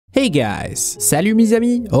Hey guys, salut mes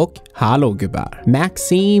amis och hallå gubbar.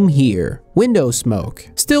 Maxim here. Window smoke.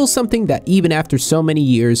 Still something that even after so many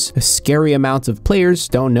years, a scary amount of players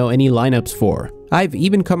don't know any lineups for. I've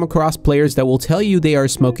even come across players that will tell you they are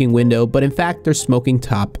smoking window, but in fact they're smoking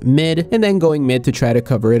top mid and then going mid to try to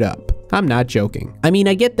cover it up. I'm not joking. I mean,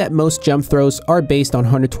 I get that most jump throws are based on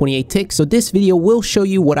 128 tick, so this video will show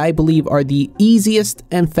you what I believe are the easiest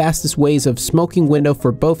and fastest ways of smoking window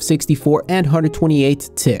for both 64 and 128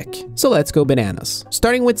 tick. So let's go bananas.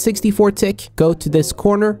 Starting with 64 tick, go to this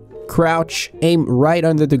corner, crouch, aim right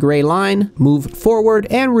under the gray line, move forward,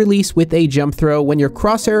 and release with a jump throw when your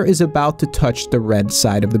crosshair is about to touch the red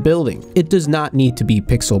side of the building. It does not need to be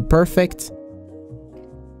pixel perfect.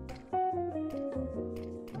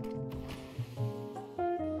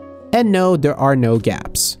 And no, there are no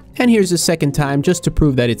gaps. And here's a second time just to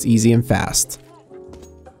prove that it's easy and fast.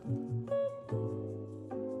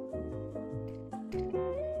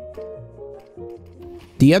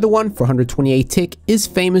 The other one for 128 tick is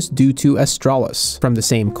famous due to alias. From the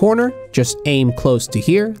same corner, just aim close to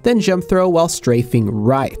here, then jump throw while strafing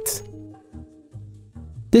right.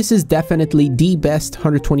 This is definitely the best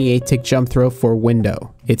 128 tick jump throw for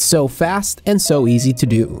window. It's so fast and so easy to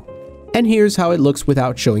do. And here's how it looks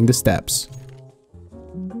without showing the steps.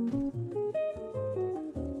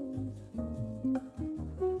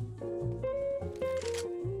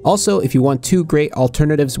 Also, if you want two great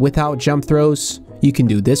alternatives without jump throws, you can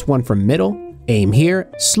do this one from middle, aim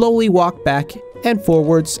here, slowly walk back and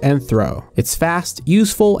forwards and throw. It's fast,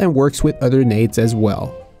 useful, and works with other nades as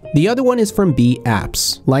well. The other one is from B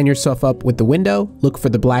apps. Line yourself up with the window, look for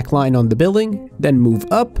the black line on the building, then move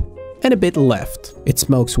up and a bit left. It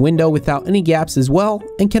smokes window without any gaps as well,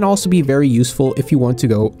 and can also be very useful if you want to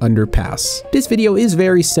go underpass. This video is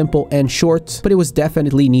very simple and short, but it was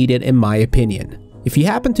definitely needed in my opinion. If you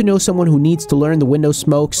happen to know someone who needs to learn the window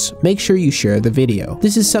smokes, make sure you share the video.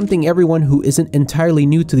 This is something everyone who isn't entirely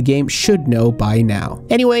new to the game should know by now.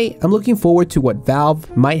 Anyway, I'm looking forward to what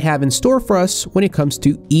Valve might have in store for us when it comes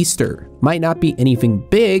to Easter. Might not be anything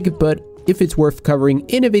big, but if it's worth covering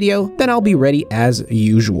in a video, then I'll be ready as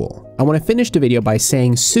usual. I want to finish the video by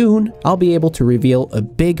saying soon I'll be able to reveal a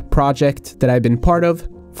big project that I've been part of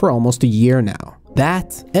for almost a year now.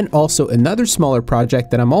 That, and also another smaller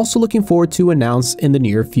project that I'm also looking forward to announce in the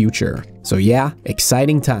near future. So yeah,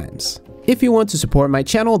 exciting times. If you want to support my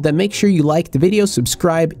channel, then make sure you like the video,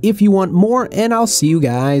 subscribe if you want more, and I'll see you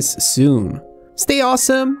guys soon. Stay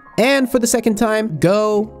awesome, and for the second time,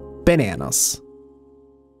 go bananas.